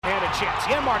chance.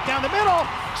 Janmark down the middle.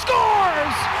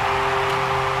 Scores!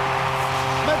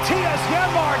 Matthias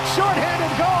Janmark,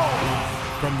 shorthanded goal.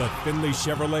 From the Finley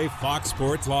Chevrolet Fox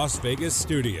Sports Las Vegas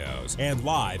studios and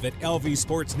live at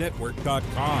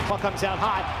lvsportsnetwork.com. Puck comes down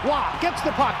high. Waugh gets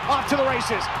the puck off to the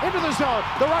races. Into the zone.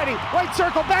 The righty, right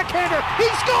circle, backhander. He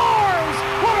scores!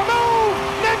 What a move!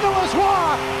 Nicholas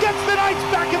Waugh gets the Knights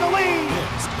back in the lead.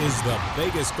 This is the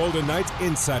Vegas Golden Knights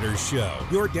Insider Show,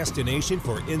 your destination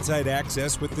for inside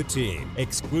access with the team,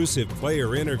 exclusive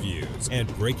player interviews, and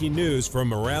breaking news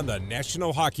from around the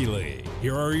National Hockey League.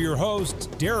 Here are your hosts,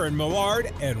 Darren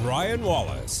Millard and Ryan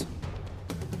Wallace.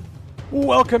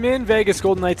 Welcome in, Vegas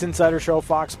Golden Knights Insider Show,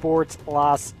 Fox Sports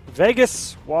Las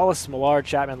Vegas. Wallace, Millard,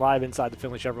 Chapman live inside the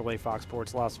Finley Chevrolet Fox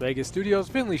Sports Las Vegas studios.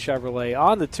 Finley Chevrolet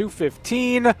on the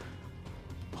 215,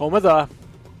 home of the...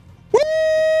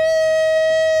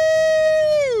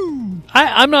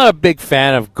 I'm not a big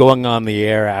fan of going on the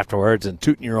air afterwards and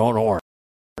tooting your own horn.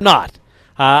 Not.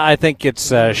 I think it's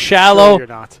shallow. No, you're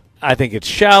not. I think it's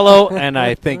shallow, and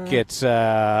I think it's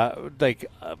braggy,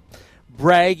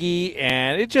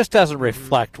 and it just doesn't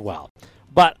reflect well.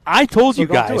 But I told you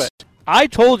guys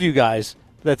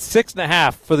that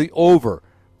 6.5 for the over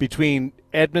between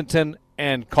Edmonton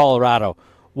and Colorado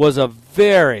was a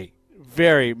very,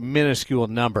 very minuscule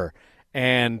number,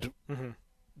 and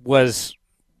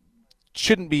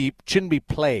shouldn't be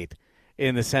played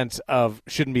in the sense of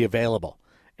shouldn't be available.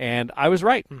 And I was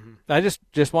right. I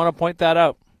just want to point that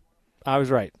out. I was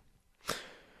right.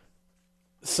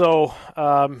 So,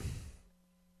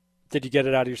 did you get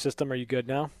it out of your system? Are you good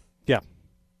now? Yeah.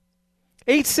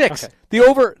 8-6. Okay.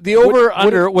 The over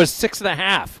under was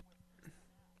 6.5.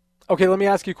 Okay, let me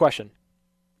ask you a question.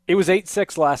 It was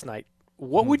 8-6 last night.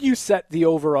 What would you set the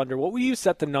over under? What would you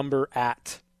set the number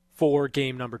at for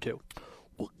game number 2?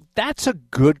 Well, that's a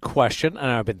good question, and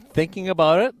I've been thinking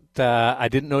about it. I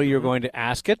didn't know you were going to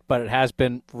ask it, but it has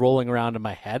been rolling around in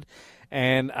my head.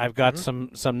 And I've got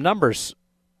some numbers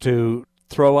to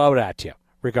throw out at you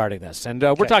regarding this. And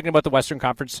we're talking about the Western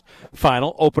Conference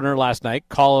Final opener last night.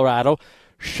 Colorado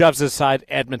shoves aside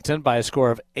Edmonton by a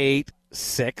score of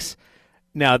 8-6.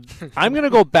 Now, I'm going to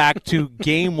go back to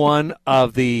Game 1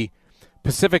 of the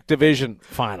Pacific Division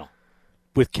Final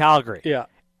with Calgary. Yeah.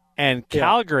 And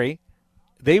Calgary,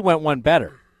 they went one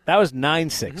better. That was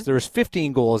 9-6. There was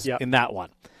 15 goals in that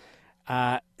one.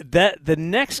 The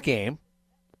next game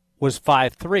was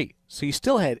 5-3. So you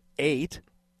still had 8.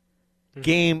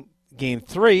 Game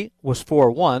 3 was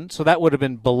 4-1, so that would have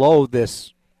been below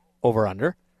this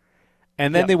over-under.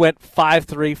 And then they went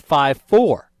 5-3,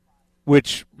 5-4,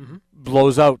 which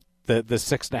blows out the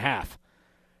 6.5.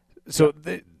 So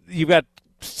you've got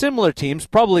similar teams,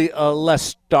 probably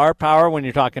less star power when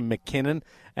you're talking McKinnon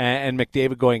and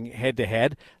McDavid going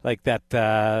head-to-head, like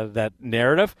that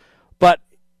narrative. But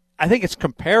I think it's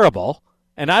comparable.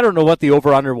 And I don't know what the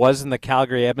over-under was in the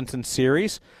Calgary-Edmonton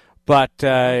series, but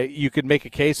you could make a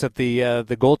case that the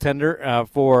goaltender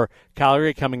for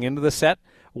Calgary coming into the set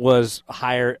was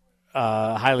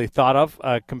highly thought of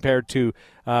compared to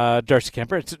Darcy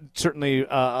Kemper. It's certainly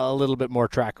a little bit more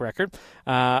track record,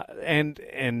 and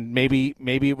maybe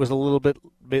it was a little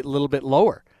bit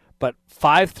lower. But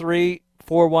 5-3,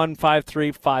 4-1,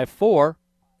 5-3, 5-4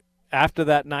 after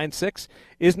that 9-6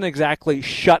 isn't exactly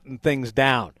shutting things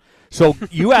down. So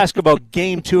you ask about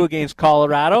Game 2 against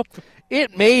Colorado.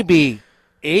 It may be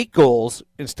 8 goals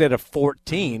instead of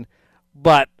 14,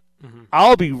 but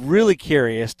I'll be really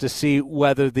curious to see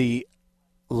whether the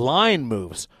line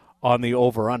moves on the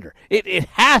over-under. It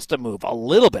has to move a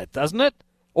little bit, doesn't it?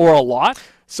 Or a lot?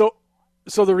 So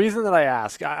the reason that I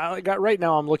ask, right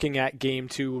now I'm looking at Game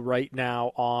 2 right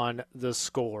now on the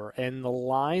score, and the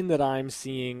line that I'm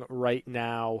seeing right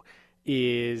now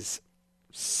is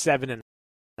 7.5.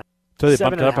 So they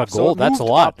bumped it up a goal. That's a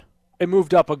lot. It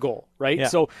moved up a goal, right? Yeah.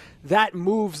 So that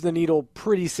moves the needle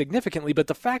pretty significantly. But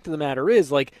the fact of the matter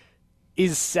is,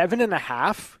 is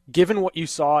 7.5, given what you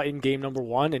saw in game number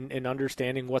 1 and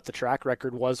understanding what the track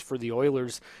record was for the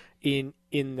Oilers in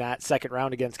that second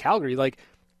round against Calgary,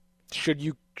 should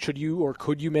you or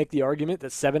could you make the argument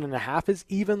that 7.5 is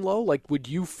even low? Would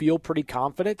you feel pretty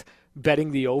confident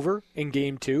betting the over in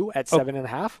game 2 at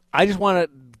 7.5? I just want to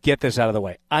get this out of the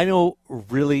way. I know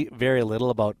really very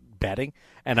little about betting,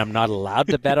 and I'm not allowed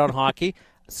to bet on hockey,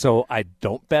 so I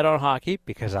don't bet on hockey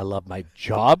because I love my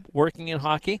job working in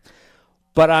hockey,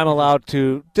 but I'm allowed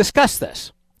to discuss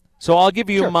this. So I'll give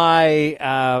you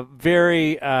my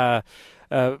very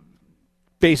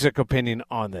basic opinion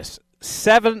on this.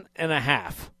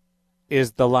 7.5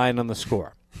 is the line on the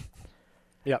score.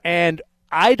 Yep. And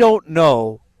I don't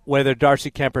know whether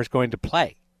Darcy Kemper is going to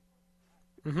play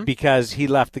because he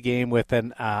left the game with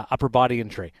an upper body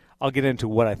injury. I'll get into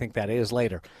what I think that is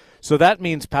later. So that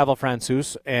means Pavel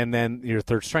Francouz and then your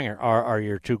third stringer are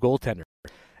your two goaltenders.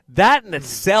 That in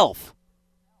itself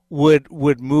would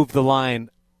move the line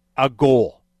a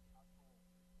goal.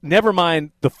 Never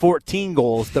mind the 14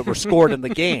 goals that were scored in the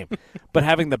game, but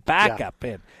having the backup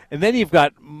in. And then you've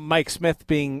got Mike Smith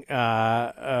being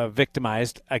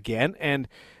victimized again and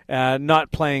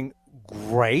not playing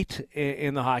great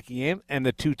in the hockey game, and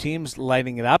the two teams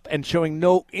lighting it up and showing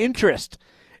no interest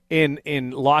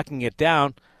in locking it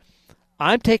down.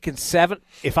 I'm taking 7.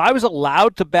 If I was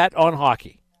allowed to bet on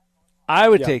hockey, I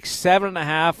would take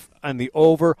 7.5 on the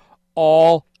over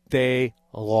all day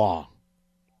long.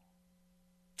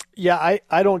 Yeah,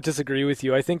 I don't disagree with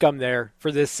you. I think I'm there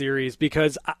for this series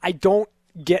because I don't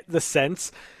get the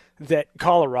sense that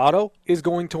Colorado is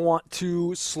going to want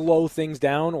to slow things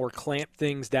down or clamp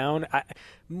things down.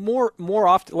 More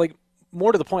often, like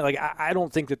more to the point, like I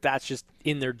don't think that that's just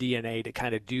in their DNA to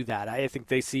kind of do that. I think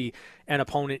they see an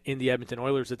opponent in the Edmonton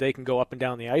Oilers that they can go up and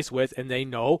down the ice with, and they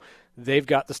know they've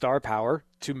got the star power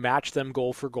to match them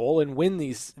goal for goal and win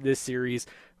this series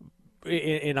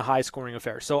in a high-scoring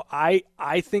affair. So I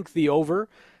think the over,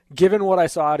 given what I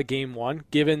saw out of Game 1,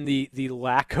 given the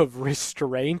lack of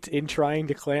restraint in trying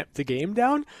to clamp the game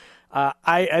down,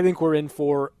 I think we're in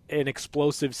for an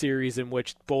explosive series in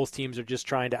which both teams are just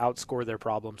trying to outscore their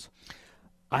problems.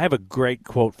 I have a great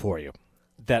quote for you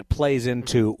that plays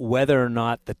into whether or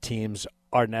not the teams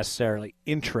are necessarily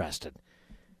interested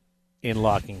in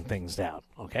locking things down,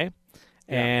 okay?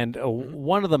 Yeah. And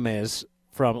one of them is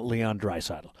from Leon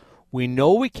Draisaitl. We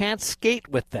know we can't skate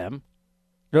with them.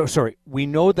 We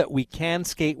know that we can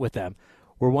skate with them.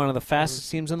 We're one of the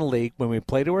fastest teams in the league. When we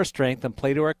play to our strength and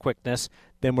play to our quickness,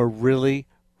 then we're really,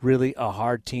 really a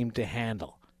hard team to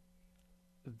handle.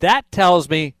 That tells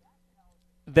me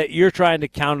that you're trying to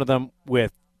counter them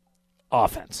with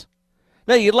offense.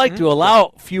 Now, you'd like to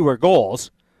allow fewer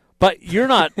goals, but you're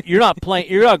not playing.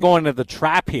 You're not going to the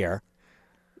trap here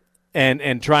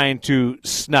and trying to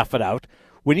snuff it out.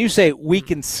 When you say we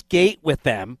can skate with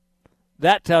them,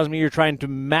 that tells me you're trying to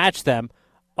match them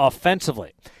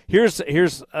offensively. Here's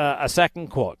a second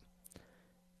quote,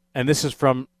 and this is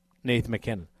from Nathan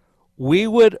MacKinnon. We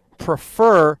would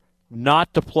prefer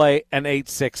not to play an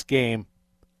 8-6 game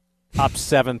up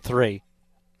 7-3.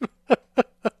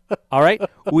 All right?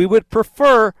 We would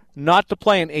prefer not to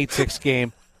play an 8-6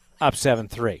 game up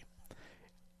 7-3.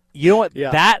 You know what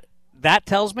that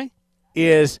tells me?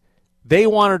 Is they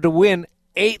wanted to win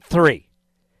 8-3.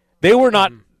 They were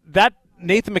not that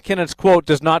Nathan MacKinnon's quote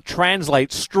does not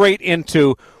translate straight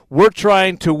into we're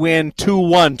trying to win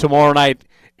 2-1 tomorrow night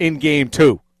in game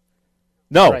 2.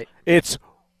 No, It's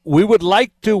we would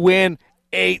like to win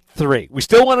 8-3. We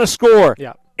still want to score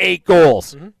 8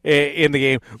 goals in the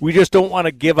game. We just don't want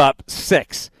to give up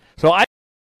 6. So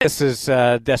this is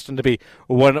destined to be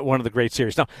one of the great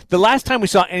series. Now, the last time we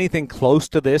saw anything close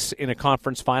to this in a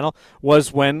conference final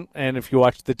was when, and if you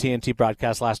watched the TNT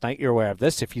broadcast last night, you're aware of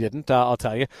this. If you didn't, I'll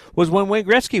tell you, was when Wayne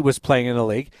Gretzky was playing in the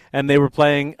league, and they were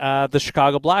playing the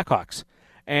Chicago Blackhawks.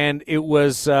 And it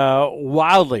was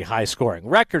wildly high-scoring,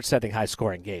 record-setting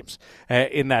high-scoring games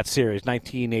in that series,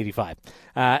 1985.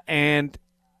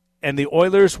 And the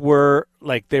Oilers were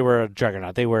like they were a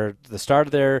juggernaut. They were the start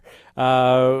of their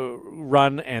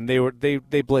run, and they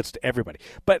blitzed everybody.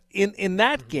 But in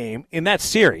that game, in that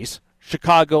series,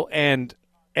 Chicago and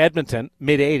Edmonton,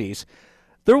 mid-'80s,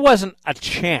 there wasn't a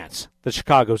chance that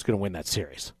Chicago was going to win that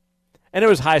series. And it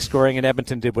was high scoring, and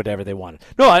Edmonton did whatever they wanted.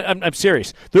 No, I'm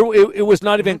serious. It was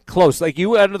not even close. Like,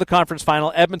 you enter the conference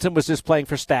final, Edmonton was just playing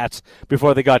for stats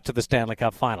before they got to the Stanley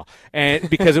Cup final, and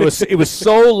because it was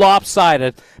so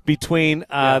lopsided between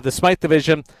the Smythe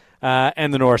division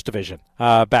and the Norris division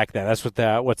back then. That's what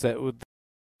the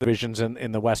divisions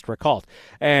in the West were called,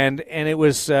 and it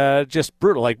was just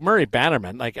brutal. Like Murray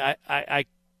Bannerman, like I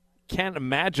can't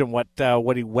imagine what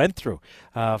he went through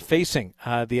facing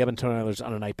the Edmonton Oilers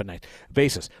on a night-by-night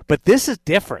basis. But this is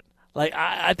different. Like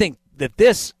I think that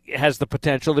this has the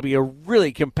potential to be a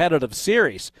really competitive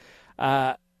series.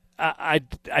 I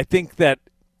think that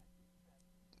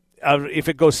if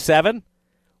it goes 7,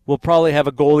 we'll probably have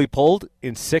a goalie pulled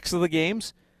in 6 of the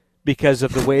games because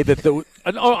of the way that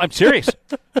I'm serious.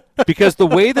 Because the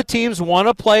way the teams want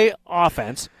to play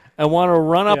offense and want to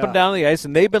run up and down the ice,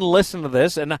 and they've been listening to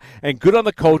this, and good on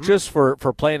the coaches for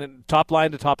playing it top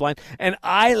line to top line, and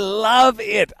I love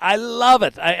it. I love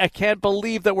it. I can't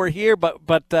believe that we're here, but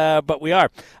we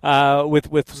are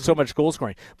with so much goal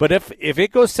scoring. But if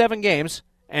it goes 7 games,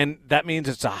 and that means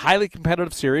it's a highly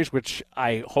competitive series, which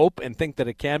I hope and think that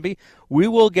it can be, we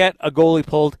will get a goalie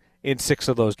pulled in 6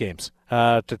 of those games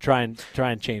to try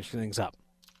and change things up.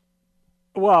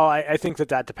 Well, I think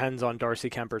that depends on Darcy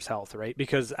Kemper's health, right?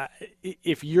 Because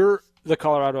if you're the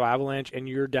Colorado Avalanche and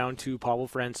you're down to Pavel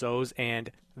Francouz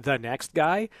and the next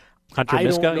guy, Hunter I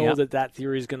Miska, don't know yeah. that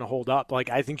theory is going to hold up. Like,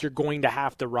 I think you're going to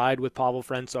have to ride with Pavel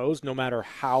Francouz no matter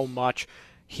how much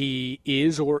he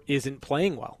is or isn't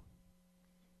playing well.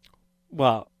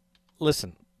 Well,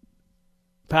 listen,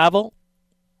 Pavel,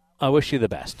 I wish you the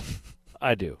best.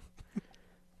 I do.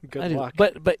 Good luck.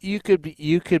 But you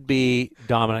could be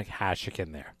Dominic Hasek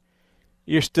in there.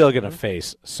 You're still going to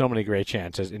face so many great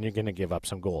chances, and you're going to give up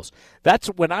some goals. That's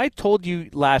when I told you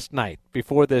last night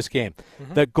before this game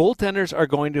that goaltenders are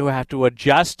going to have to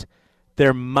adjust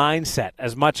their mindset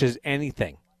as much as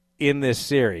anything in this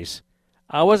series.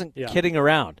 I wasn't kidding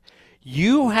around.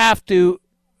 You have to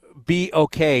be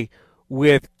okay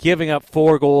with giving up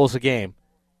 4 goals a game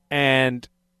and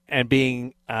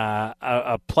being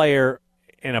a player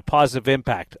in a positive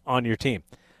impact on your team.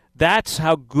 That's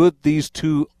how good these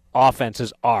two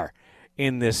offenses are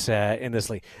in this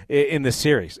league, in this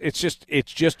series. It's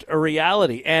just a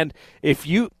reality. And if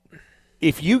you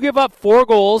give up 4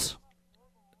 goals,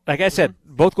 like I said,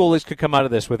 both goalies could come out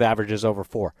of this with averages over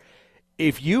 4.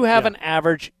 If you have an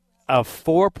average of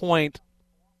 4.0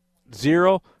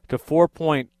 to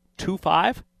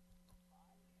 4.25,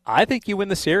 I think you win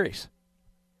the series.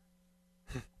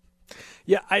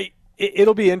 Yeah,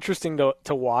 it'll be interesting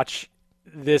to watch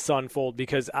this unfold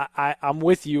because I'm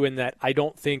with you in that I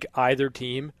don't think either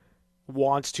team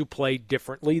wants to play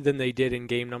differently than they did in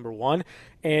game number 1.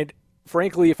 And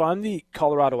frankly, if I'm the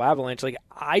Colorado Avalanche, like,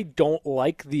 I don't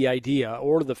like the idea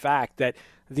or the fact that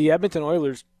the Edmonton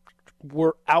Oilers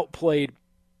were outplayed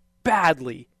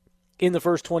badly in the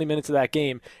first 20 minutes of that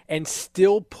game and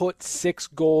still put 6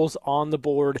 goals on the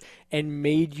board and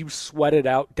made you sweat it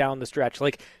out down the stretch.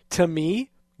 Like, to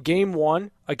me, game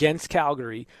 1 against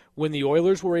Calgary, when the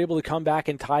Oilers were able to come back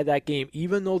and tie that game,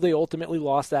 even though they ultimately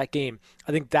lost that game,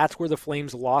 I think that's where the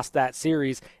Flames lost that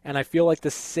series. And I feel like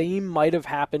the same might have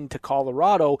happened to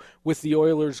Colorado with the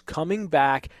Oilers coming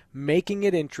back, making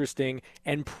it interesting,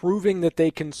 and proving that they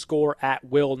can score at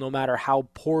will no matter how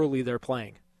poorly they're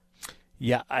playing.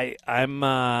 Yeah, I'm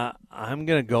going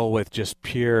to go with just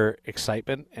pure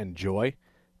excitement and joy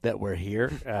that we're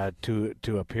here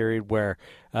to a period where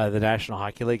the National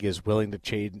Hockey League is willing to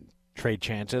trade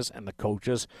chances, and the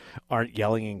coaches aren't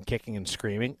yelling and kicking and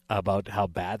screaming about how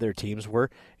bad their teams were,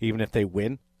 even if they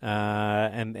win.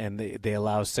 And they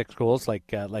allow 6 goals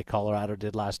like Colorado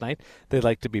did last night. They'd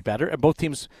like to be better, and both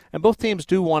teams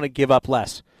do want to give up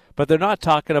less, but they're not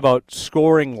talking about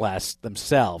scoring less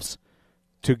themselves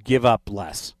to give up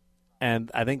less.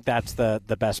 And I think that's the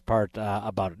best part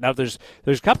about it. Now, there's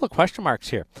a couple of question marks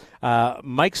here.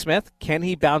 Mike Smith, can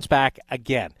he bounce back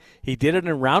again? He did it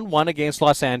in round 1 against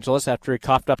Los Angeles after he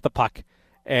coughed up the puck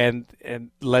and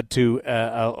led to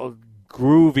a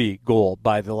groovy goal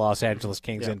by the Los Angeles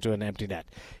Kings into an empty net.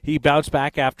 He bounced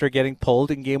back after getting pulled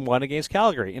in game 1 against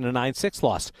Calgary in a 9-6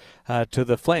 loss to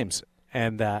the Flames.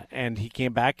 And he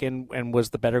came back and was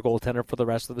the better goaltender for the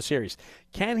rest of the series.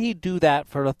 Can he do that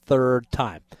for a third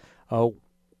time? Oh,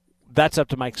 that's up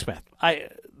to Mike Smith.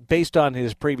 Based on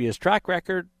his previous track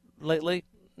record lately,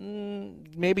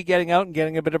 maybe getting out and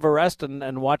getting a bit of a rest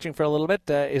and watching for a little bit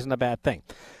isn't a bad thing.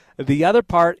 The other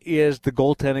part is the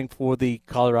goaltending for the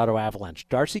Colorado Avalanche.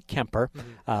 Darcy Kemper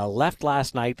left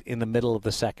last night in the middle of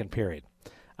the second period.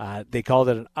 They called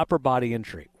it an upper body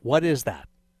injury. What is that?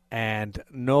 And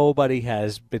nobody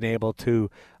has been able to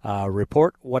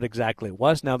report what exactly it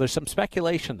was. Now, there's some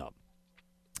speculation, though.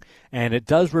 And it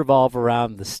does revolve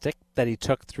around the stick that he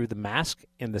took through the mask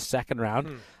in the second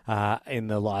round in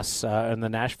the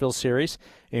Nashville series,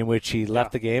 in which he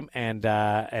left the game and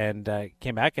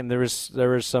came back, and there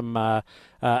was some a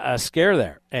scare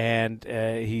there, and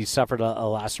he suffered a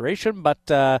laceration,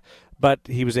 but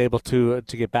he was able to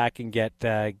get back and get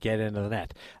into the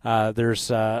net.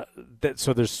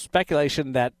 There's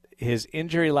speculation that his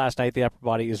injury last night, the upper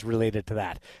body, is related to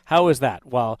that. How is that?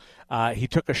 Well, he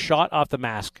took a shot off the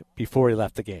mask before he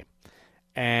left the game.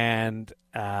 And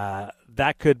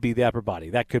that could be the upper body.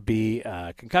 That could be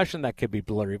concussion. That could be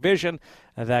blurry vision.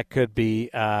 That could be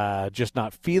just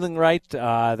not feeling right.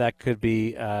 That could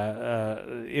be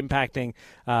impacting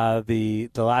the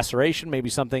laceration. Maybe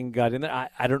something got in there.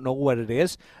 I don't know what it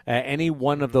is. Any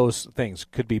one of those things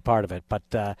could be part of it.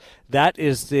 But that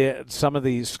is some of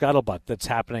the scuttlebutt that's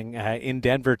happening in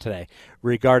Denver today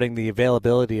regarding the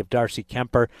availability of Darcy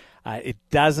Kemper. It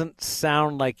doesn't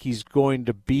sound like he's going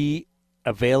to be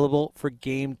available for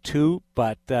game 2,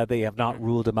 but they have not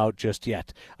ruled him out just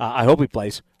yet. I hope he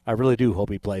plays. I really do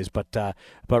hope he plays. But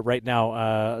right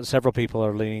now, several people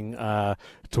are leaning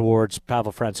towards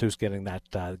Pavel Francouz getting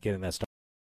that start.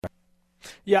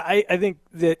 Yeah, I think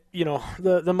that,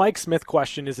 the Mike Smith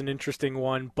question is an interesting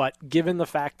one, but given the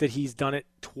fact that he's done it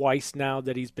twice now,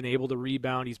 that he's been able to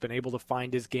rebound, he's been able to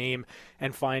find his game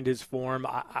and find his form,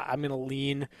 I'm going to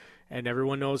lean, and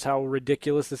everyone knows how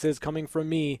ridiculous this is coming from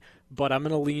me, but I'm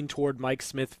going to lean toward Mike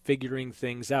Smith figuring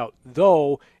things out.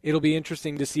 Though, it'll be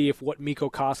interesting to see if what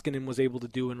Mikko Koskinen was able to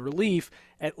do in relief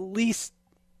at least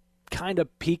kind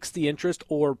of piques the interest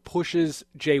or pushes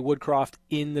Jay Woodcroft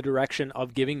in the direction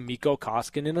of giving Mikko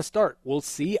Koskinen a start. We'll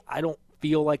see. I don't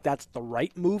feel like that's the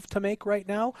right move to make right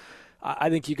now. I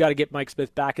think you got to get Mike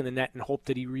Smith back in the net and hope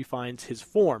that he refines his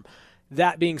form.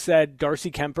 That being said, Darcy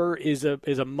Kemper is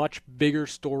a much bigger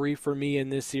story for me in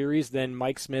this series than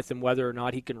Mike Smith and whether or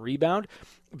not he can rebound,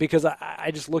 because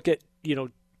I just look at,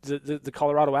 the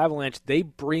Colorado Avalanche. They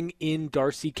bring in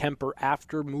Darcy Kemper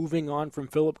after moving on from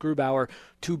Philip Grubauer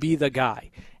to be the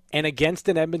guy. And against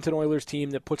an Edmonton Oilers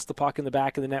team that puts the puck in the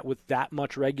back of the net with that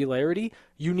much regularity,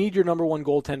 you need your number one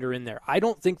goaltender in there. I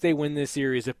don't think they win this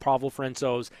series if Pavel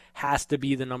Francouz has to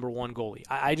be the number one goalie.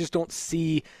 I just don't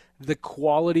see the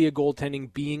quality of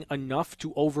goaltending being enough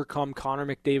to overcome Connor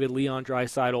McDavid, Leon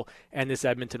Draisaitl, and this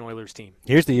Edmonton Oilers team.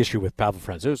 Here's the issue with Pavel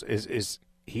Francouz is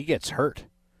he gets hurt.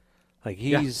 Like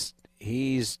he's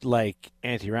like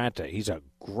Antti Raanta. He's a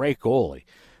great goalie,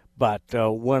 but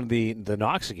one of the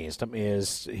knocks against him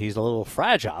is he's a little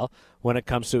fragile when it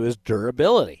comes to his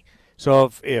durability.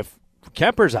 So if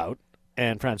Kemper's out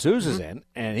and Francouz is in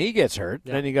and he gets hurt,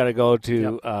 then you got to go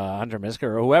to Hunter Miska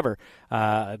or whoever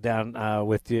down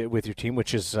with your team,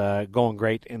 which is going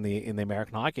great in the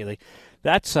American Hockey League.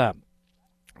 That's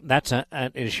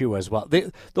an issue as well.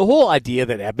 The whole idea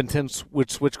that Edmonton would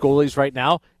switch goalies right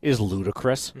now is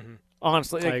ludicrous. Mm-hmm.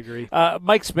 Honestly, I agree.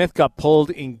 Mike Smith got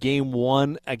pulled in Game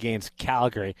 1 against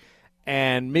Calgary,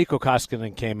 and Mikko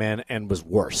Koskinen came in and was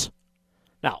worse.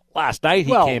 Now, last night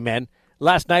he came in,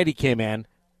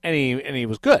 and he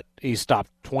was good. He stopped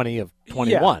 20 of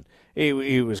 21. Yeah.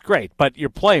 He was great, but you're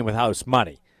playing with house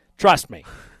money. Trust me.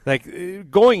 Like,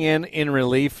 going in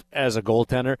relief as a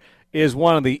goaltender is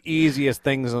one of the easiest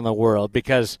things in the world,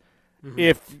 because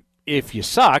if you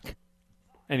suck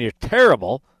and you're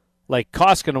terrible, like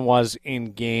Koskinen was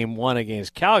in Game 1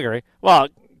 against Calgary, well,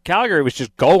 Calgary was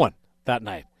just going that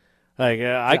night. Like,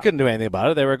 I couldn't do anything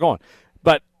about it. They were going.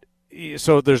 But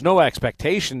so there's no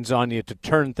expectations on you to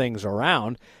turn things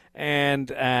around, and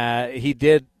he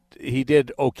did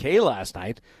okay last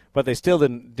night, but they still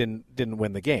didn't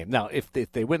win the game. Now, if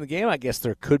they win the game, I guess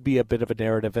there could be a bit of a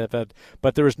narrative of it,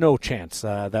 but there was no chance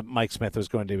that Mike Smith was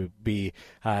going to be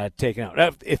taken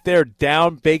out. If they're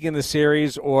down big in the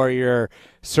series or you're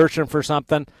searching for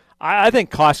something, I think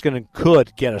Koskinen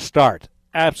could get a start.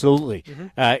 Absolutely,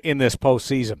 in this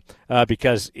postseason,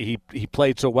 because he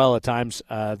played so well at times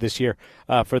this year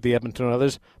for the Edmonton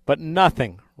Oilers, but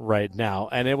nothing right now,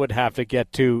 and it would have to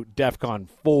get to DEFCON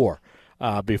 4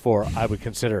 before I would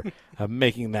consider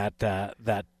making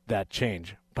that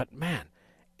change. But man,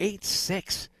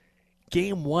 8-6,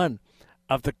 Game 1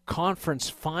 of the conference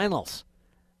finals.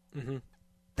 Mm-hmm.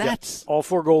 That's all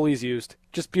 4 goalies used.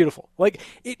 Just beautiful. Like,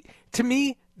 to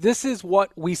me, this is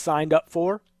what we signed up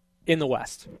for in the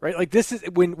West, right? Like, this is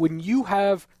when you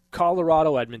have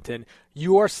Colorado, Edmonton,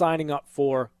 you are signing up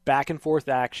for back and forth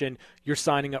action. You're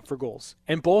signing up for goals,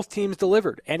 and both teams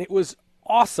delivered, and it was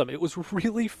awesome. It was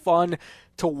really fun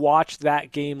to watch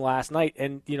that game last night.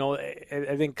 And,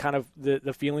 I think kind of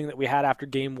the feeling that we had after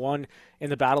Game 1 in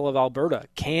the Battle of Alberta,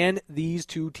 can these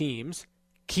two teams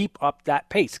keep up that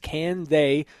pace? Can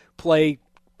they play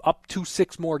up to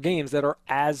 6 more games that are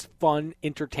as fun,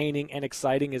 entertaining, and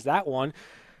exciting as that one?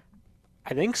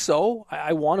 I think so.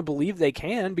 I want to believe they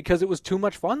can, because it was too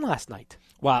much fun last night.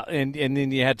 Wow, and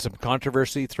then you had some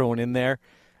controversy thrown in there,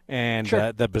 and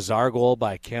sure. The bizarre goal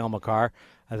by Cale Makar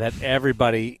that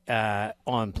everybody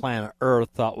on planet Earth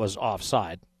thought was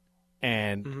offside,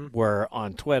 and were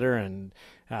on Twitter, and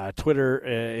Twitter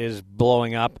is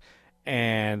blowing up,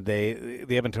 and the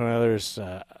Edmonton Oilers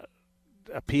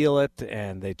appeal it,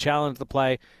 and they challenge the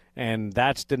play, and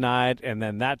that's denied, and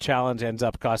then that challenge ends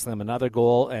up costing them another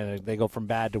goal, and they go from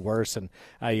bad to worse, and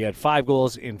you had 5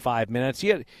 goals in 5 minutes.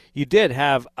 You did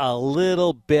have a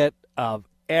little bit of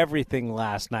everything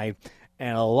last night,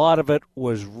 and a lot of it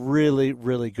was really,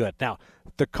 really good. Now,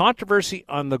 the controversy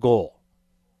on the goal,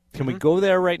 can we go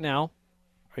there right now?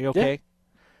 Are you okay?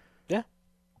 Yeah.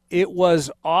 It was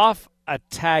off a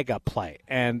tag-up play,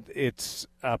 and it's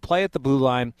a play at the blue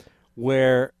line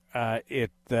where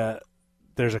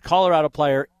there's a Colorado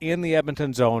player in the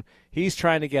Edmonton zone. He's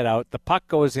trying to get out. The puck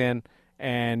goes in,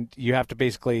 and you have to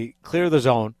basically clear the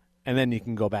zone, and then you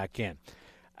can go back in.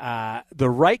 The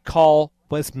right call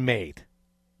was made.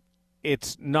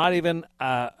 It's not even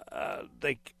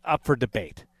like up for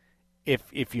debate.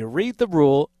 If you read the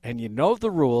rule and you know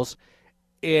the rules,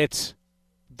 it's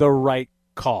the right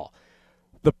call.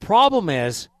 The problem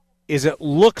is it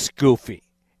looks goofy.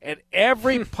 And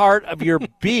every part of your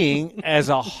being as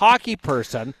a hockey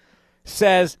person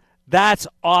says that's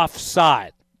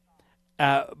offside.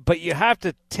 But you have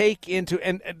to take into,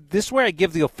 and this is where I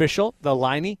give the official, the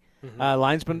linesman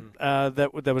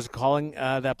that was calling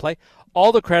that play,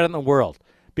 all the credit in the world,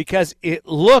 because it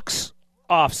looks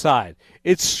offside.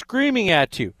 It's screaming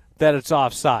at you that it's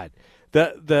offside.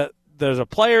 There's a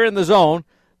player in the zone,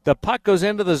 the puck goes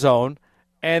into the zone,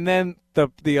 and then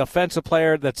the offensive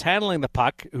player that's handling the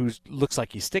puck, who looks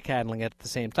like he's stick handling it at the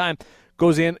same time,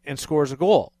 goes in and scores a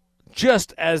goal,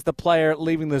 just as the player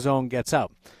leaving the zone gets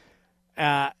out.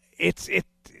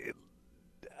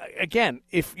 Again,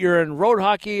 if you're in road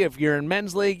hockey, if you're in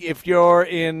men's league, if you're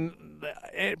in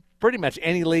pretty much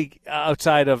any league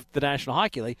outside of the National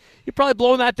Hockey League, you're probably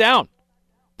blowing that down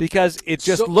because it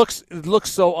just looks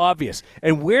so obvious.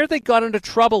 And where they got into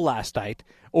trouble last night,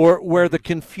 or where the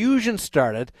confusion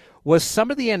started, was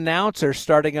some of the announcers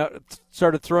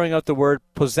started throwing out the word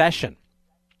possession.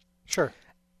 Sure.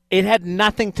 It had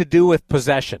nothing to do with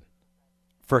possession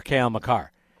for Cale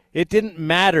Makar. It didn't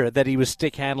matter that he was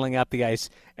stick handling up the ice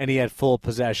and he had full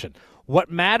possession.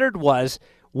 What mattered was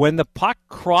when the puck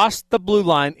crossed the blue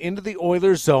line into the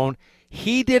Oilers zone,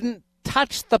 he didn't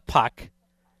touch the puck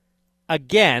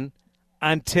again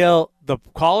until the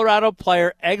Colorado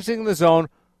player exiting the zone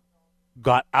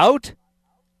got out,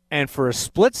 and for a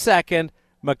split second,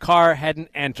 Makar hadn't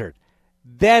entered.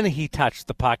 Then he touched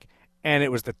the puck, and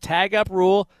it was the tag-up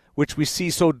rule, which we see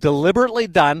so deliberately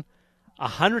done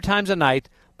 100 times a night,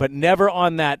 but never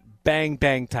on that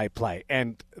bang-bang type play.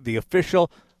 And the official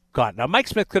got it. Now, Mike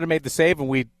Smith could have made the save, and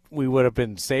we would have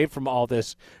been saved from all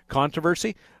this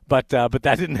controversy, but that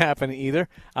didn't happen either.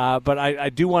 But I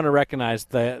do want to recognize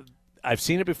that I've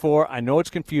seen it before. I know it's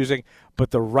confusing,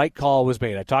 but the right call was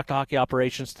made. I talked to hockey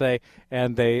operations today,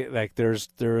 and there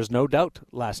is no doubt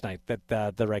last night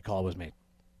that the right call was made.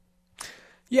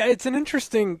 Yeah, it's an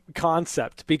interesting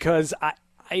concept because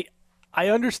I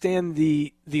understand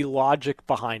the logic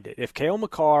behind it. If Cale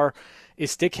Makar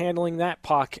is stick handling that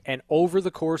puck and over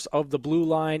the course of the blue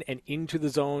line and into the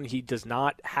zone, he does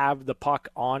not have the puck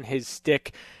on his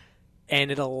stick,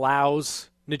 and it allows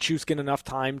Nichushkin enough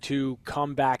time to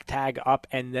come back, tag up,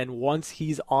 and then once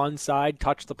he's onside,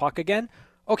 touch the puck again.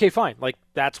 Okay, fine. Like,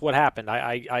 that's what happened.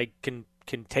 I can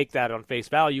take that on face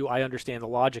value. I understand the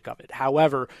logic of it.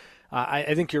 However,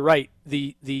 I think you're right.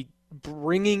 The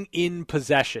bringing in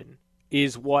possession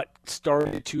is what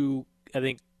started to, I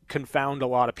think, confound a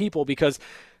lot of people, because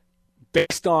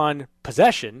based on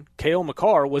possession, Cale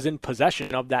Makar was in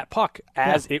possession of that puck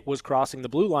as it was crossing the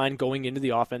blue line going into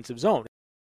the offensive zone.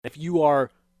 If you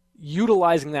are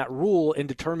utilizing that rule and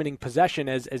determining possession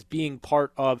as being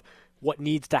part of what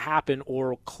needs to happen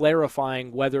or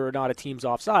clarifying whether or not a team's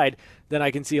offside, then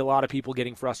I can see a lot of people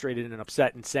getting frustrated and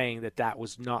upset and saying that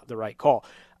was not the right call.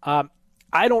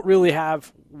 I don't really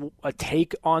have a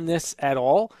take on this at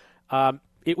all.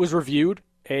 It was reviewed,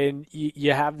 and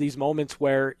you have these moments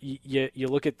where you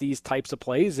look at these types of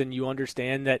plays and you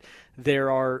understand that there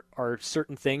are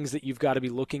certain things that you've got to be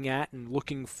looking at and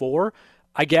looking for.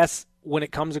 I guess when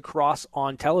it comes across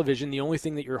on television, the only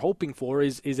thing that you're hoping for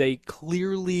is a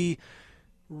clearly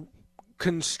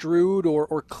construed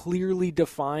or clearly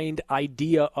defined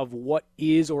idea of what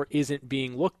is or isn't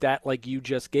being looked at, like you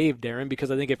just gave, Darren,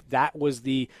 because I think if that was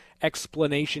the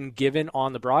explanation given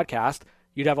on the broadcast,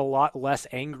 you'd have a lot less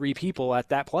angry people at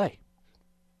that play.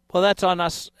 Well, that's on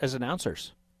us as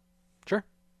announcers. Sure.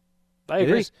 I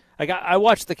agree. I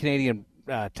watched the Canadian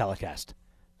telecast.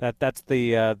 That's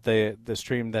the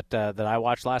stream that I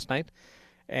watched last night,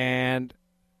 and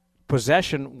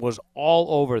possession was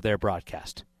all over their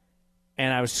broadcast,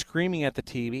 and I was screaming at the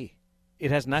TV.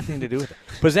 It has nothing to do with it.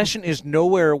 Possession is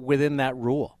nowhere within that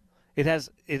rule. It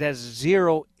has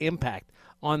zero impact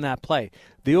on that play.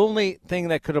 The only thing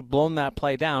that could have blown that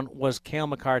play down was Cale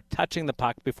Makar touching the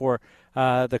puck before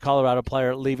the Colorado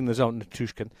player leaving the zone,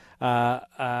 Nichushkin,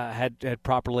 had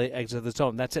properly exited the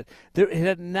zone. That's it. It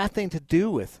had nothing to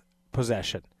do with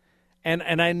possession.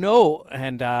 And I know,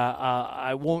 and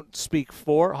I won't speak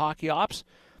for hockey ops,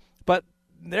 but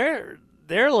they're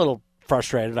a little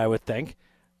frustrated, I would think,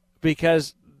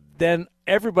 because then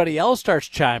everybody else starts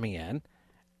chiming in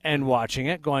and watching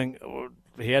it, going, oh,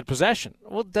 he had possession.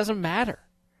 Well, it doesn't matter.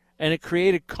 And it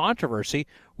created controversy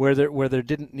where there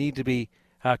didn't need to be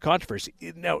controversy.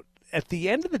 Now, at the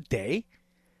end of the day,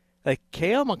 like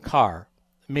Cale Makar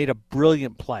made a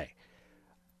brilliant play.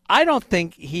 I don't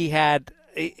think he had.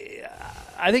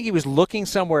 I think he was looking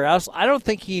somewhere else. I don't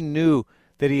think he knew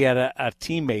that he had a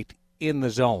teammate in the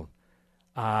zone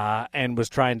and was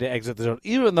trying to exit the zone,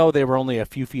 even though they were only a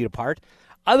few feet apart.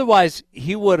 Otherwise,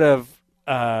 he would have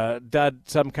done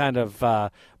some kind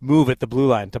of move at the blue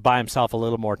line to buy himself a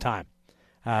little more time.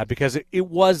 Because it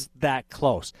was that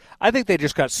close. I think they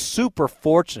just got super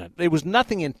fortunate. There was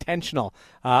nothing intentional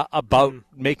about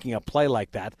making a play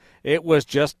like that. It was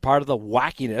just part of the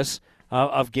wackiness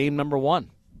of game number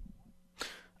one.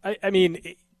 I mean,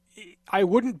 I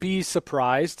wouldn't be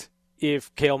surprised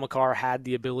if Cale Makar had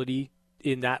the ability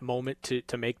in that moment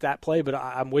to make that play, but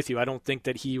I'm with you. I don't think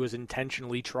that he was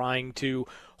intentionally trying to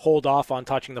hold off on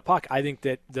touching the puck. I think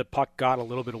that the puck got a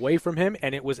little bit away from him,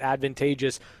 and it was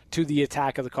advantageous to the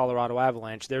attack of the Colorado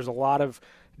Avalanche. There's a lot of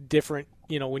different,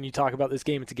 when you talk about this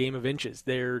game, it's a game of inches.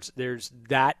 There's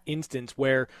that instance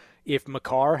where if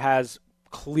Makar has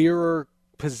clearer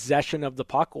possession of the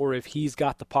puck, or if he's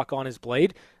got the puck on his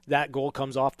blade, that goal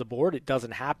comes off the board. It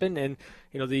doesn't happen, and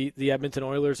the Edmonton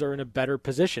Oilers are in a better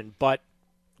position. But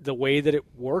the way that it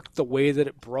worked, the way that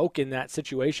it broke in that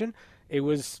situation, it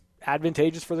was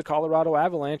advantageous for the Colorado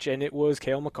Avalanche, and it was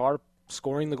Cale Makar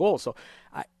scoring the goal. So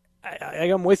I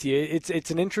am with you.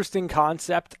 It's an interesting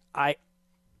concept. I,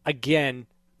 again,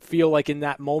 feel like in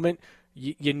that moment,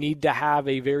 you need to have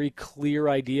a very clear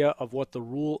idea of what the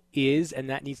rule is, and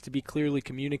that needs to be clearly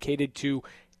communicated to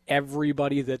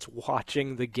everybody that's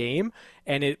watching the game,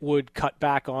 and it would cut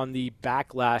back on the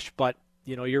backlash. But,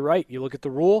 you're right. You look at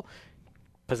the rule,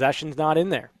 possession's not in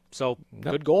there. So,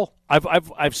 Good goal.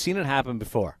 I've seen it happen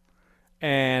before,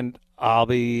 and I'll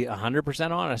be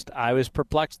 100% honest. I was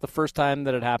perplexed the first time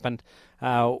that it happened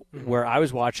where I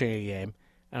was watching a game,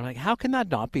 and I'm like, how can that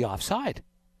not be offside?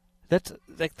 That's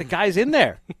like the guy's in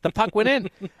there. The puck went in.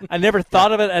 I never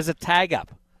thought of it as a tag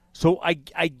up. So I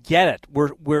get it.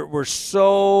 We're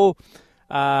so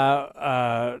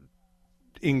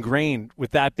ingrained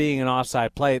with that being an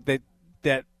offside play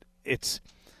that it's.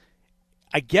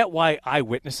 I get why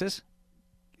eyewitnesses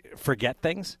forget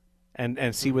things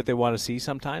and see what they want to see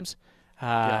sometimes,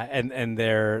 and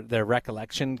their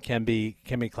recollection can be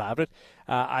clouded.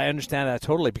 I understand that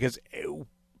totally, because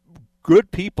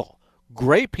good people,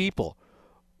 great people,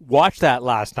 watched that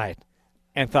last night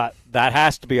and thought that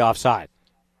has to be offside.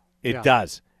 It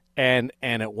does, and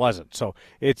it wasn't. So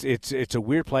it's a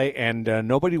weird play, and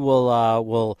nobody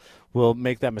will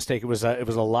make that mistake. It was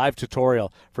a live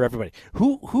tutorial for everybody.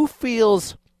 Who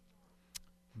feels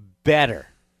better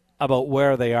about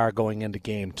where they are going into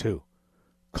game two?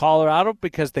 Colorado,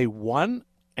 because they won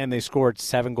and they scored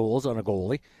 7 goals on a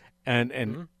goalie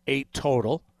and 8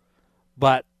 total,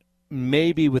 but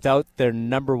maybe without their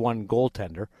number one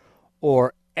goaltender,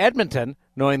 or Edmonton,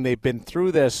 knowing they've been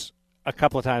through this a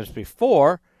couple of times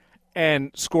before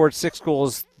and scored 6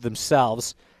 goals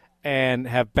themselves and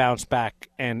have bounced back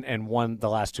and won the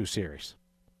last 2 series?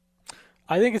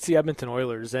 I think it's the Edmonton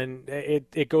Oilers, and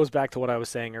it goes back to what I was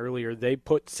saying earlier. They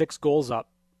put 6 goals up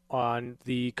on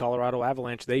the Colorado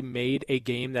Avalanche. They made a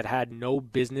game that had no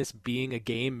business being a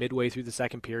game midway through the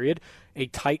second period, a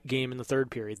tight game in the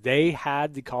third period. They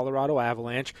had the Colorado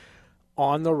Avalanche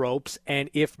on the ropes, and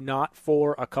if not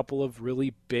for a couple of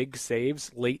really big saves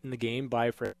late in the game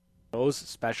by Fred,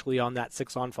 especially on that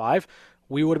 6-on-5,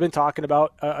 we would have been talking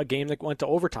about a game that went to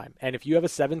overtime. And if you have a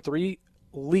 7-3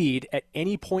 lead at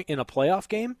any point in a playoff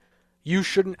game, you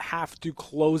shouldn't have to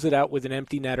close it out with an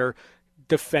empty netter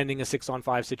defending a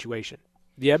 6-on-5 situation.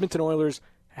 The Edmonton Oilers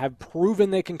have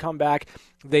proven they can come back.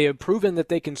 They have proven that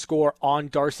they can score on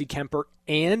Darcy Kemper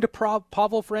and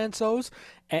Pavel Francouz.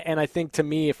 And I think, to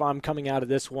me, if I'm coming out of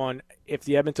this one, if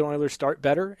the Edmonton Oilers start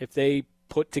better, if they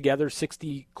put together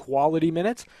 60 quality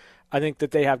minutes, I think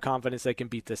that they have confidence they can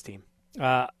beat this team.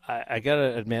 I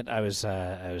gotta admit, I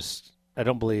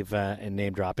don't believe in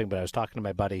name dropping, but I was talking to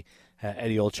my buddy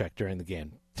Eddie Olczyk during the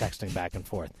game, texting back and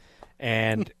forth,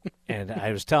 and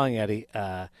I was telling Eddie,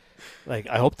 I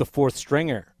hope the fourth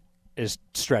stringer is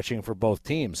stretching for both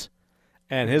teams,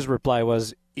 and his reply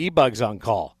was, E-Bug's on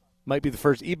call. Might be the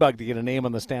first E-Bug to get a name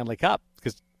on the Stanley Cup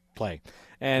because playing,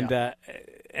 and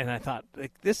I thought,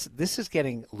 this is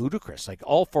getting ludicrous. Like,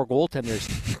 all 4 goaltenders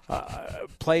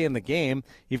play in the game.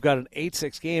 You've got an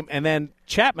 8-6 game. And then,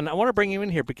 Chapman, I want to bring you in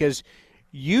here because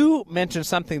you mentioned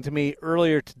something to me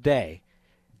earlier today,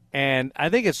 and I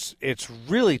think it's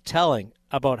really telling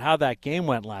about how that game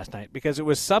went last night, because it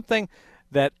was something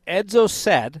that Edzo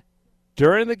said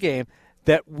during the game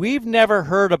that we've never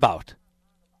heard about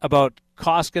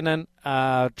Koskinen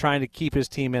trying to keep his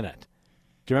team in it.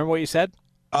 Do you remember what you said?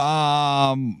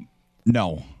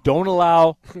 No. Don't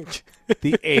allow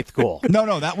the 8th goal.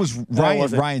 No, that was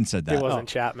Ryan. Ryan said that. It wasn't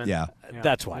Chapman. Yeah.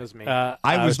 That's why. It was me.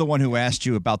 I was the one who asked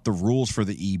you about the rules for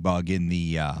the e-bug in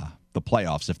the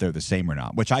playoffs, if they're the same or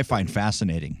not, which I find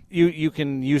fascinating. You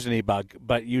can use an e-bug,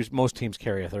 but most teams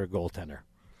carry a third goaltender,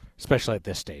 especially at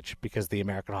this stage because the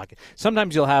American hockey.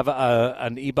 Sometimes you'll have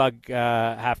an e-bug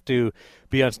have to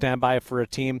be on standby for a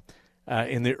team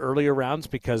in the earlier rounds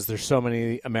because there's so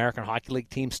many American Hockey League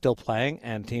teams still playing,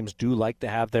 and teams do like to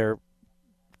have their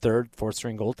third, fourth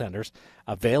string goaltenders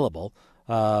available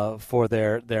for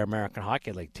their American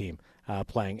Hockey League team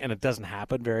playing, and it doesn't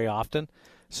happen very often.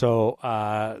 So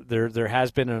there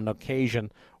has been an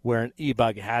occasion where an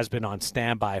e-bug has been on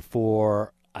standby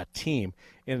for a team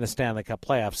in the Stanley Cup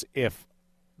playoffs if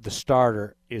the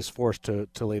starter is forced to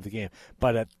leave the game.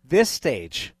 But at this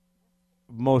stage,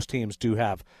 most teams do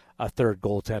have a third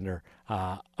goaltender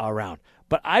around.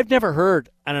 But I've never heard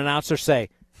an announcer say,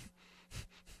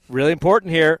 really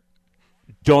important here,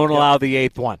 don't allow the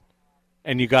 8th one,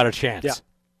 and you got a chance. Yeah.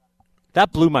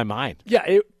 That blew my mind.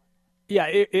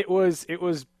 It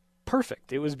was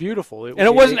perfect. It was beautiful. It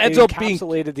wasn't Edzo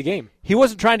encapsulated the game. He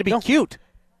wasn't trying to be cute.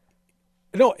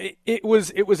 No, it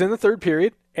was in the third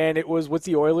period, and it was with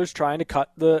the Oilers trying to cut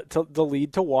the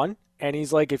lead to 1. And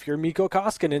he's like, if you're Mikko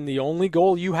Koskinen, the only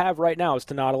goal you have right now is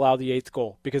to not allow the 8th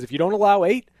goal. Because if you don't allow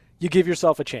 8, you give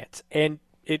yourself a chance. And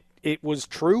it was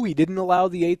true. He didn't allow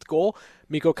the 8th goal.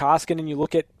 Mikko Koskinen, you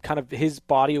look at kind of his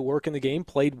body of work in the game,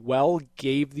 played well,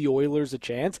 gave the Oilers a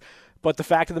chance. But the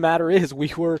fact of the matter is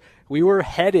we were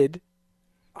headed,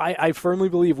 I firmly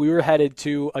believe we were headed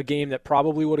to a game that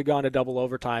probably would have gone to double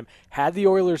overtime. Had the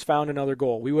Oilers found another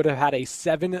goal, we would have had a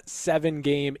 7-7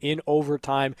 game in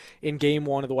overtime in Game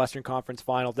 1 of the Western Conference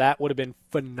Final. That would have been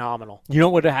phenomenal. You know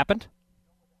what would have happened?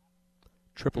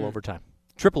 Triple overtime.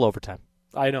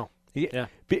 I know. Yeah.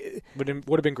 Would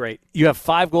have been great. You have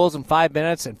 5 goals in 5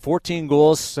 minutes and 14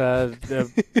 goals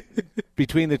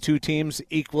between the two teams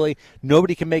equally.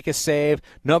 Nobody can make a save.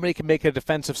 Nobody can make a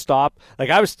defensive stop. Like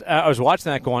I was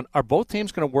watching that going, are both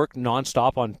teams going to work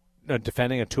nonstop on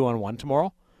defending a 2-on-1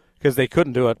 tomorrow? Because they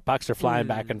couldn't do it. Pucks are flying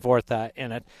back and forth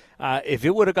in it. If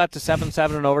it would have got to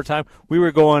 7-7 in overtime, we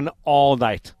were going all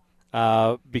night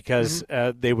because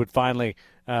they would finally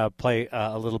play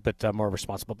a little bit more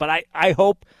responsible. But I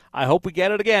hope we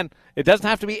get it again. It doesn't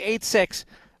have to be 8-6,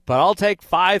 but I'll take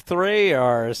 5-3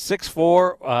 or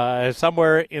 6-4,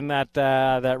 somewhere in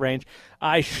that range.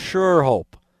 I sure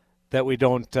hope that we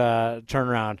don't turn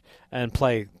around and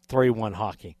play 3-1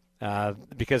 hockey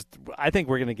because I think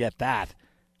we're going to get that.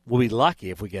 We'll be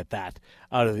lucky if we get that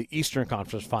out of the Eastern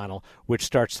Conference Final, which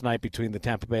starts tonight between the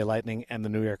Tampa Bay Lightning and the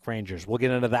New York Rangers. We'll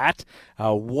get into that.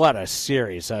 What a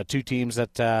series. Two teams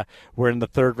that were in the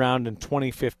third round in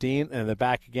 2015, and they're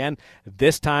back again.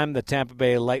 This time, the Tampa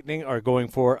Bay Lightning are going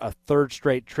for a third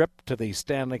straight trip to the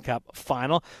Stanley Cup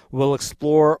Final. We'll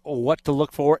explore what to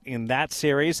look for in that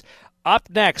series. Up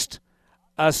next,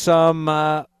 some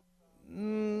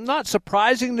not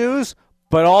surprising news,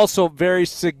 but also very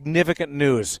significant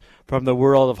news from the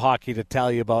world of hockey to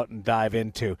tell you about and dive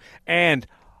into. And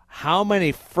how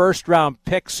many first-round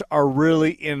picks are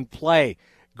really in play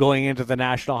going into the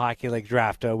National Hockey League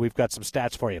draft? We've got some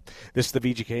stats for you. This is the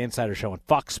VGK Insider Show on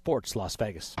Fox Sports Las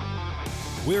Vegas.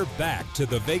 We're back to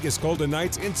the Vegas Golden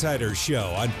Knights Insider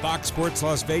Show on Fox Sports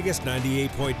Las Vegas,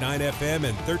 98.9 FM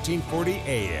and 1340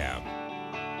 AM.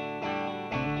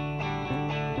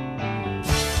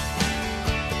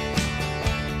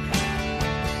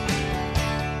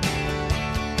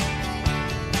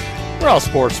 We're all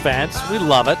sports fans. We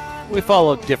love it. We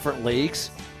follow different leagues.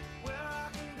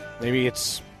 Maybe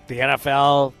it's the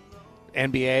NFL,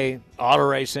 NBA, auto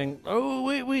racing. Oh,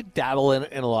 we dabble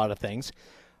in a lot of things.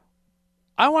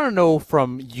 I want to know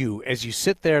from you, as you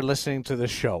sit there listening to the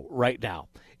show right now,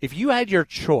 if you had your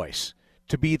choice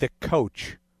to be the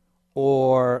coach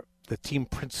or the team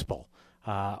principal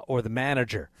or the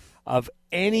manager of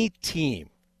any team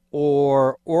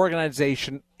or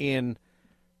organization in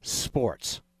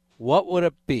sports, what would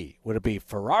it be? Would it be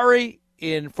Ferrari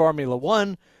in Formula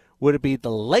One? Would it be the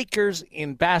Lakers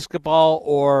in basketball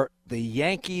or the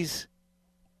Yankees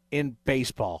in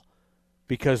baseball?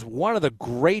 Because one of the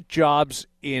great jobs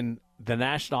in the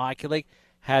National Hockey League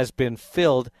has been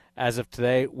filled as of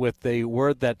today with the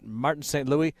word that Martin St.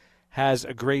 Louis has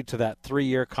agreed to that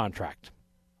 3-year contract.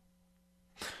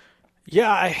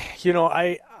 Yeah,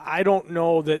 I don't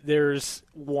know that there's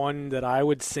one that I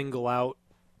would single out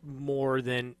more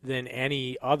than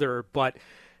any other, but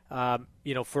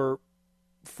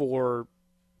for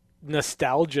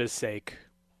nostalgia's sake,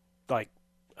 like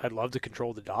I'd love to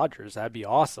control the Dodgers. That'd be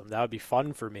awesome. That would be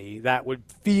fun for me. That would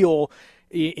feel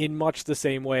in much the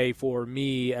same way for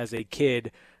me as a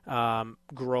kid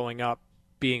growing up,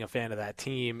 being a fan of that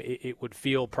team. It would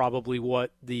feel probably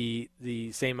what the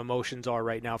same emotions are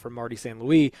right now for Marty St.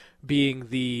 Louis being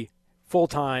the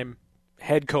full-time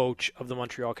head coach of the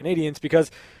Montreal Canadiens,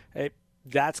 because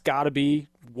that's got to be,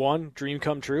 one, dream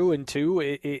come true, and two,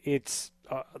 it's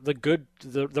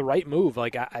the right move.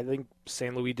 Like, I think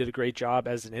St. Louis did a great job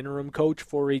as an interim coach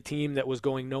for a team that was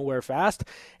going nowhere fast,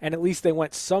 and at least they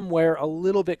went somewhere a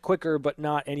little bit quicker, but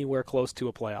not anywhere close to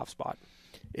a playoff spot.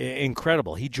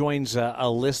 Incredible. He joins a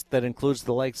list that includes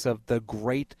the likes of the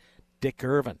great Dick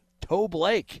Irvin, Toe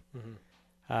Blake,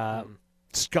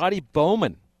 Scotty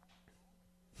Bowman,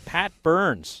 Pat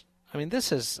Burns. I mean,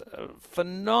 this is a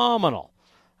phenomenal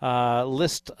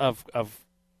list of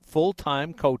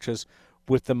full-time coaches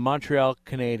with the Montreal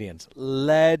Canadiens.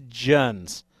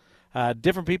 Legends.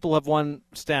 Different people have won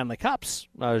Stanley Cups.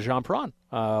 Jean Perron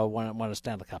won a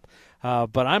Stanley Cup.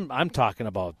 But I'm talking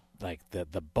about like the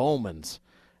Bowmans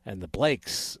and the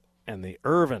Blakes and the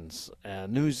Irvins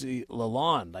and Newsy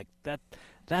Lalonde. Like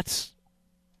that's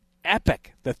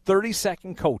epic. The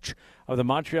 32nd coach of the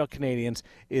Montreal Canadiens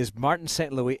is Martin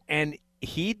St. Louis, and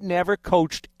he'd never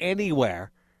coached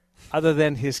anywhere other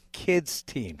than his kids'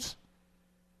 teams.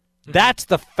 That's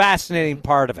the fascinating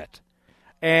part of it.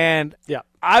 And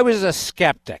I was a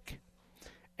skeptic,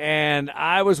 and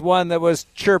I was one that was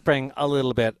chirping a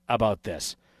little bit about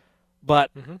this.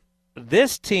 But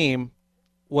this team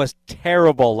was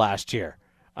terrible last year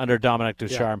under Dominic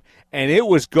Ducharme, and it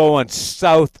was going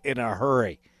south in a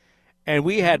hurry. And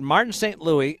we had Martin St.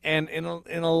 Louis, and in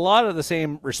a lot of the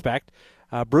same respect,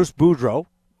 Bruce Boudreau,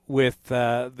 with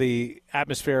the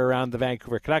atmosphere around the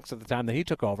Vancouver Canucks at the time that he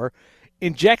took over,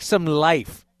 inject some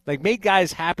life, like made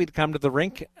guys happy to come to the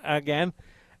rink again,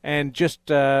 and just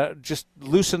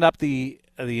loosen up the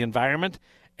environment.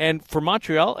 And for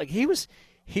Montreal, like he was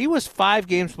 5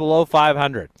 games below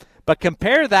 500. But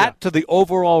compare that to the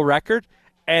overall record,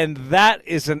 and that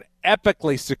is an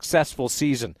epically successful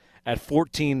season at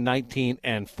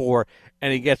 14-19-4,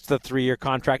 and he gets the 3-year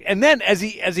contract. And then as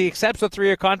he accepts the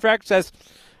 3-year contract, says,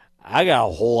 I got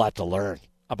a whole lot to learn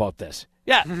about this.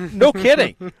 Yeah, no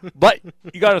kidding. But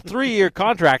you got a 3-year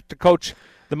contract to coach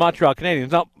the Montreal Canadiens.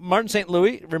 Now, Martin St.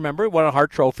 Louis, remember, won a Hart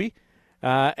Trophy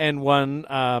and won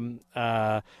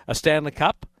a Stanley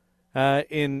Cup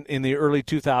in the early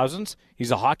 2000s.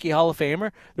 He's a Hockey Hall of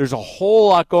Famer. There's a whole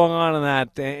lot going on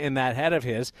in that head of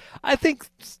his. I think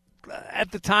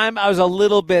at the time I was a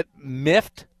little bit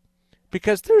miffed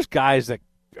because there's guys that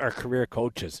are career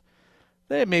coaches.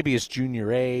 Maybe it's junior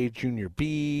A, junior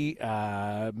B,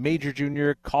 major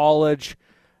junior, college,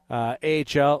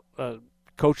 AHL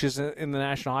coaches in the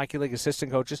National Hockey League, assistant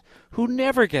coaches, who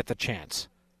never get the chance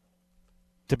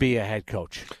to be a head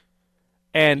coach.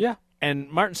 And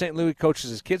Martin St. Louis coaches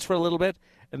his kids for a little bit,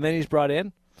 and then he's brought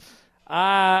in.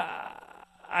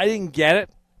 I didn't get it.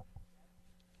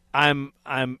 I'm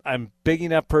big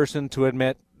enough person to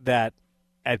admit that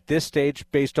at this stage,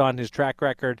 based on his track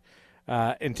record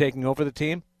in taking over the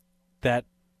team, that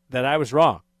I was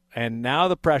wrong. And now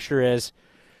the pressure is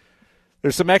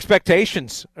there's some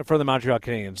expectations for the Montreal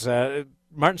Canadiens.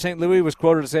 Martin St. Louis was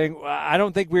quoted as saying, I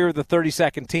don't think we were the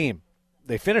 32nd team.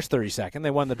 They finished 32nd.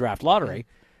 They won the draft lottery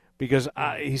because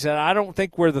he said, I don't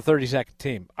think we're the 32nd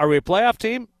team. Are we a playoff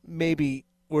team? Maybe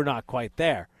we're not quite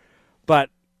there. But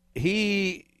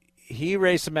he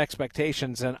raised some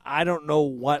expectations, and I don't know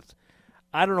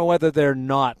whether they're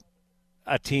not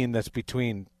a team that's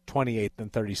between 28th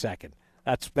and 32nd.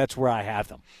 That's where I have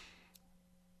them.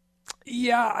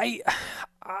 Yeah,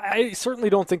 I certainly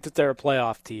don't think that they're a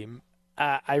playoff team.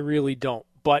 I really don't.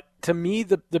 But to me,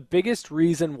 the biggest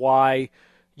reason why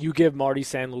you give Marty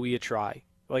St. Louis a try,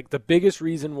 like the biggest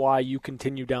reason why you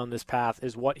continue down this path,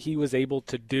 is what he was able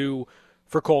to do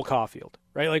for Cole Caulfield,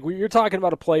 right? Like you're talking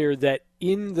about a player that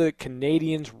in the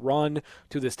Canadiens' run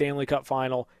to the Stanley Cup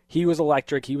final, he was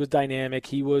electric, he was dynamic,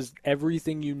 he was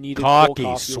everything you needed.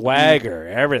 Cocky, swagger,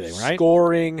 everything, right?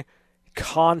 Scoring,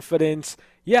 confidence.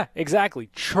 Yeah, exactly.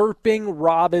 Chirping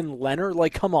Robin Leonard.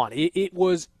 Like, come on. It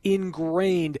was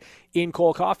ingrained in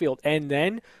Cole Caulfield. And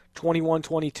then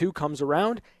 21-22 comes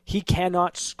around. He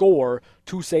cannot score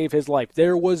to save his life.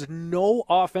 There was no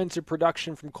offensive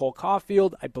production from Cole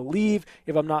Caulfield. I believe,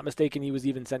 if I'm not mistaken, he was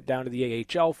even sent down to the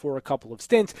AHL for a couple of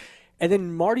stints. And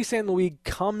then Marty St. Louis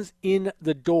comes in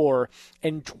the door,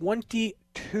 and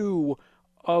 22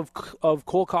 of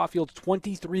Cole Caulfield's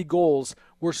 23 goals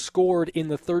were scored in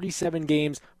the 37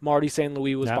 games Marty St.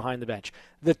 Louis was behind the bench.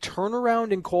 The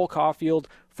turnaround in Cole Caulfield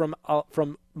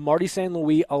from Marty St.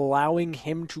 Louis allowing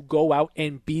him to go out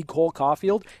and be Cole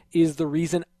Caulfield is the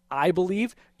reason I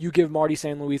believe you give Marty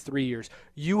St. Louis 3 years.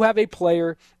 You have a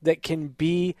player that can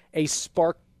be a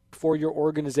spark for your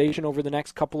organization over the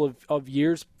next couple of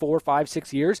years, 4, 5,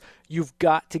 6 years. You've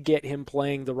got to get him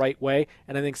playing the right way,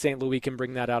 and I think St. Louis can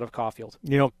bring that out of Caulfield.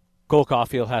 Cole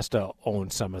Caulfield has to own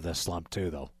some of this slump too,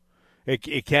 though.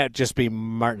 It can't just be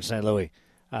Martin St. Louis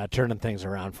turning things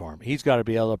around for him. He's got to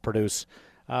be able to produce,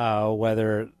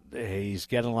 whether he's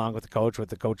getting along with the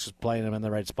coach is playing him in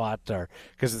the right spot, or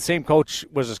because the same coach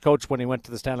was his coach when he went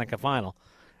to the Stanley Cup final.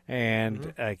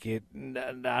 And I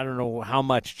don't know how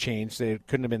much changed. It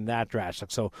couldn't have been that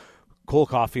drastic. So Cole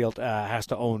Caulfield has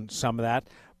to own some of that.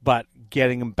 But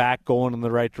getting him back going in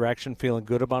the right direction, feeling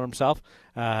good about himself,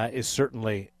 is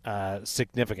certainly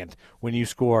significant. When you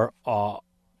score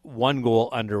 1 goal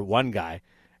under one guy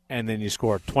and then you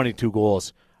score 22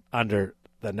 goals under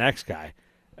the next guy,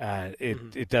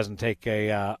 it doesn't take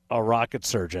a rocket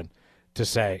surgeon to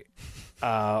say,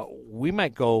 we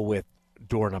might go with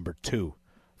door number 2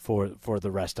 for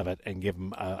the rest of it and give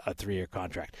him a 3-year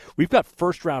contract. We've got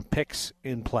first-round picks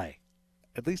in play.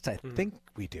 At least I think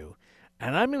we do.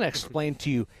 And I'm going to explain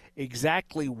to you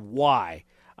exactly why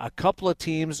a couple of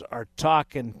teams are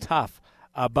talking tough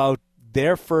about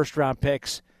their first-round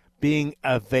picks being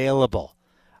available.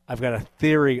 I've got a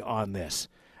theory on this.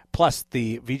 Plus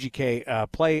the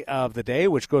VGK play of the day,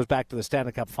 which goes back to the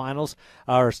Stanley Cup Finals,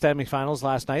 or Stanley Finals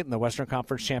last night in the Western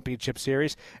Conference Championship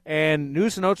Series, and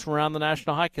news and notes from around the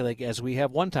National Hockey League as we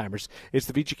have one-timers. It's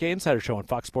the VGK Insider Show on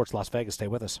Fox Sports Las Vegas. Stay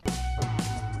with us.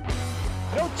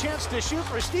 No chance to shoot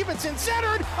for Stevenson.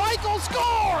 Centered. Eichel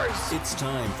scores! It's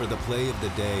time for the play of the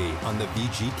day on the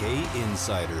VGK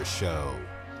Insider Show.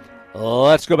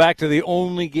 Let's go back to the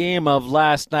only game of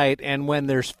last night, and when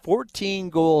there's 14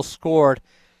 goals scored,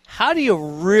 how do you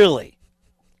really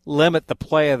limit the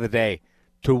play of the day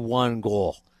to 1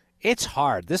 goal? It's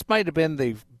hard. This might have been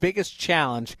the biggest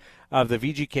challenge of the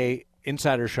VGK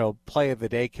Insider Show Play of the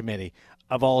Day Committee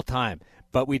of all time.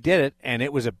 But we did it, and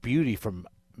it was a beauty from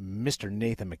Mr.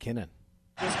 Nathan MacKinnon.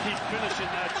 Just keep finishing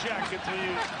that check until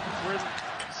you're in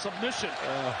submission.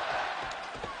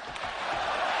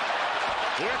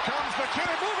 Here comes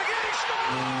MacKinnon moving in. He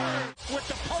scores! With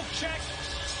the poke check,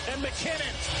 and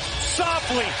MacKinnon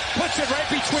softly puts it right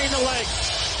between the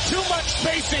legs. Too much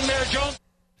spacing there, Jones.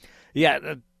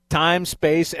 Yeah, time,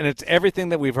 space, and it's everything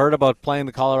that we've heard about playing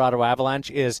the Colorado Avalanche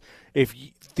is if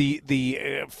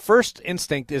the first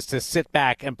instinct is to sit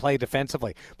back and play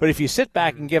defensively. But if you sit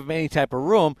back and give him any type of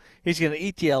room, he's going to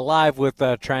eat you alive with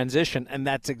transition, and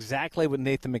that's exactly what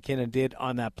Nathan MacKinnon did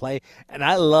on that play. And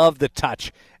I love the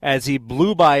touch as he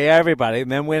blew by everybody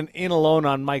and then went in alone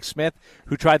on Mike Smith,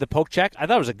 who tried the poke check. I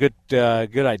thought it was a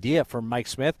good idea for Mike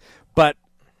Smith, but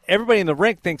everybody in the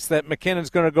rink thinks that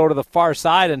MacKinnon's going to go to the far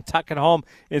side and tuck it home.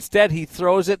 Instead, he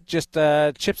throws it, just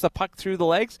chips the puck through the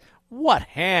legs. What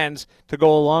hands to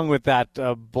go along with that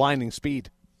blinding speed.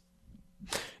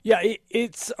 Yeah,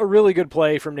 it's a really good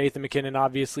play from Nathan MacKinnon.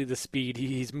 Obviously, the speed,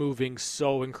 he's moving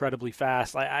so incredibly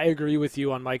fast. I agree with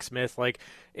you on Mike Smith. Like,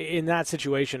 in that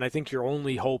situation, I think your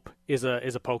only hope is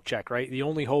a poke check, right? The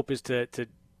only hope is to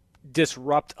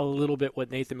disrupt a little bit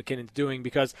what Nathan MacKinnon's doing,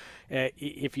 because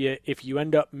if you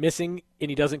end up missing and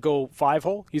he doesn't go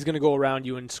 5-hole, he's going to go around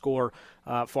you and score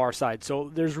far side.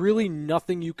 So there's really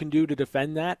nothing you can do to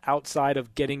defend that outside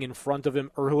of getting in front of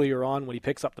him earlier on when he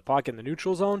picks up the puck in the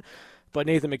neutral zone. But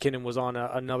Nathan MacKinnon was on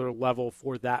another level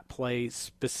for that play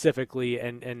specifically,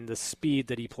 and the speed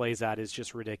that he plays at is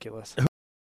just ridiculous.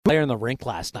 Player in the rink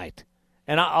last night,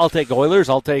 and I'll take Oilers.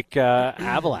 I'll take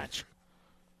Avalanche.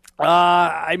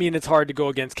 I mean, it's hard to go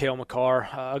against Cale Makar.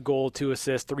 A goal, 2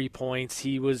 assists, 3 points.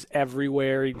 He was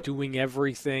everywhere, doing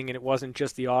everything, and it wasn't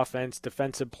just the offense,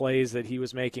 defensive plays that he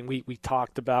was making. We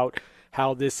talked about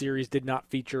how this series did not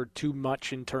feature too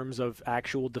much in terms of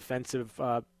actual defensive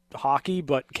hockey,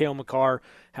 but Cale Makar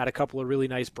had a couple of really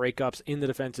nice breakups in the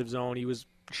defensive zone. He was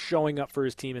showing up for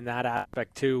his team in that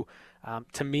aspect too.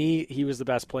 To me, he was the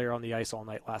best player on the ice all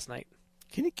night last night.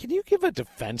 Can you give a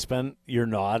defenseman your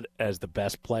nod as the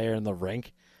best player in the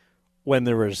rink when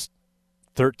there was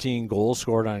 13 goals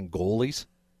scored on goalies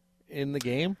in the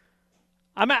game?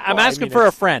 I'm asking for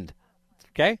a friend,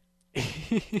 okay?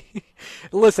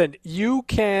 Listen, you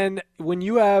can, when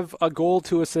you have a goal,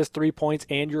 2 assists, 3 points,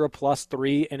 and you're a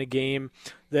 +3 in a game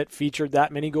that featured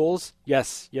that many goals,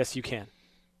 yes, you can.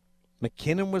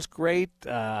 MacKinnon was great.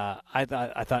 I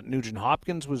thought Nugent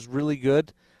Hopkins was really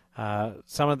good.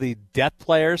 Some of the depth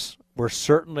players were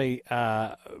certainly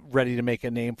ready to make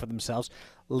a name for themselves.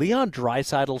 Leon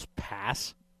Draisaitl's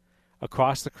pass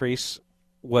across the crease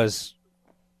was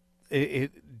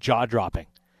jaw-dropping.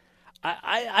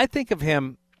 I think of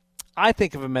him. I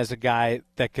think of him as a guy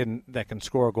that can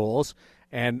score goals,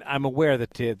 and I'm aware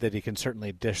that he can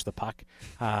certainly dish the puck.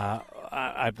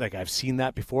 I've seen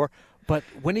that before, but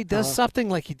when he does something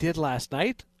like he did last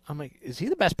night, I'm like, is he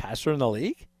the best passer in the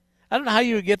league? I don't know how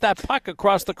you would get that puck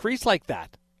across the crease like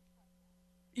that.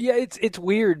 Yeah, it's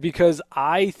weird because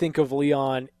I think of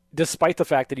Leon, despite the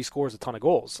fact that he scores a ton of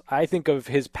goals, I think of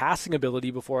his passing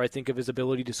ability before I think of his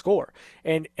ability to score.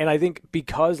 And I think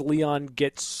because Leon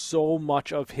gets so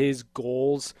much of his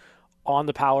goals on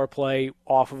the power play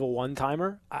off of a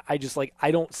one-timer, I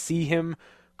don't see him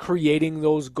creating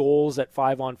those goals at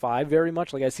 5-on-5 very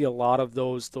much. Like I see a lot of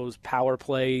those power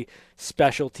play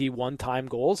specialty one-time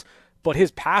goals. But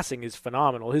his passing is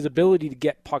phenomenal. His ability to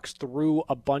get pucks through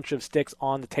a bunch of sticks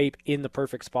on the tape in the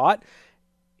perfect spot,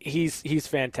 he's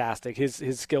fantastic.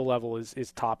 His skill level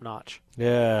is top notch.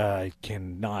 Yeah, I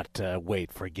cannot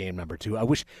wait for game number 2.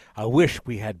 I wish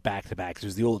we had back-to-backs. It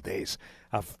was the old days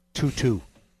of 2-2,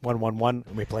 1-1-1,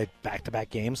 and we played back-to-back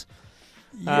games.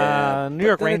 Yeah, New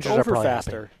York Rangers are probably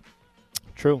faster.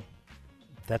 Happy. True.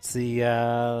 That's the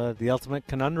ultimate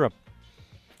conundrum.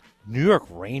 New York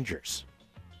Rangers.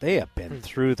 They have been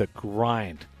through the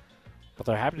grind, but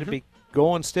they're happy to be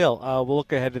going still. We'll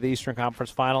look ahead to the Eastern Conference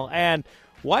Final and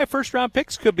why first-round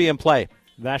picks could be in play.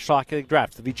 The National Hockey League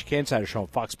Draft, the VGK Insider Show on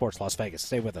Fox Sports Las Vegas.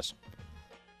 Stay with us.